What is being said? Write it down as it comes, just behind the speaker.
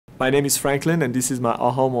My name is Franklin, and this is my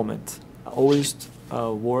aha moment. I always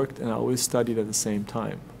worked and I always studied at the same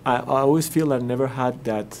time. I always feel I never had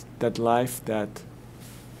that life that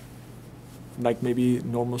like maybe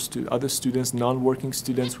normal other students, non-working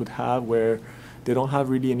students would have, where they don't have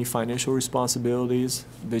really any financial responsibilities,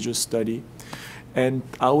 they just study. And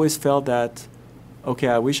I always felt that, okay,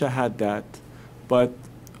 I wish I had that, but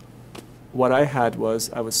what I had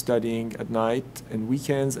was I was studying at night and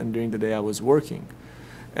weekends, and during the day I was working.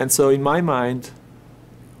 And so in my mind,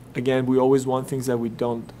 again, we always want things that we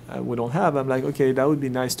don't have. I'm like, okay, that would be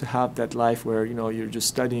nice to have that life where, you know, you're just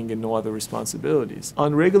studying and no other responsibilities.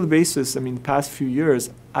 On a regular basis, I mean, the past few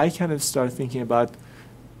years, I kind of start thinking about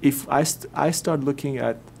if I start looking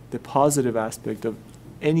at the positive aspect of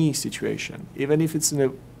any situation, even if it's in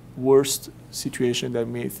the worst situation that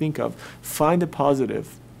we may think of, find a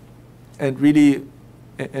positive and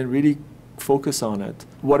really focus on it.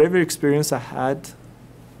 Whatever experience I had,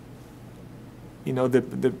 you know,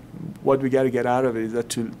 what we got to get out of it is that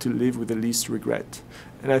to live with the least regret.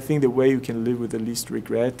 And I think the way you can live with the least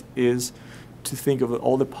regret is to think of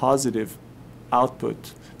all the positive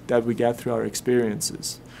output that we get through our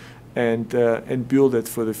experiences and build it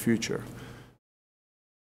for the future.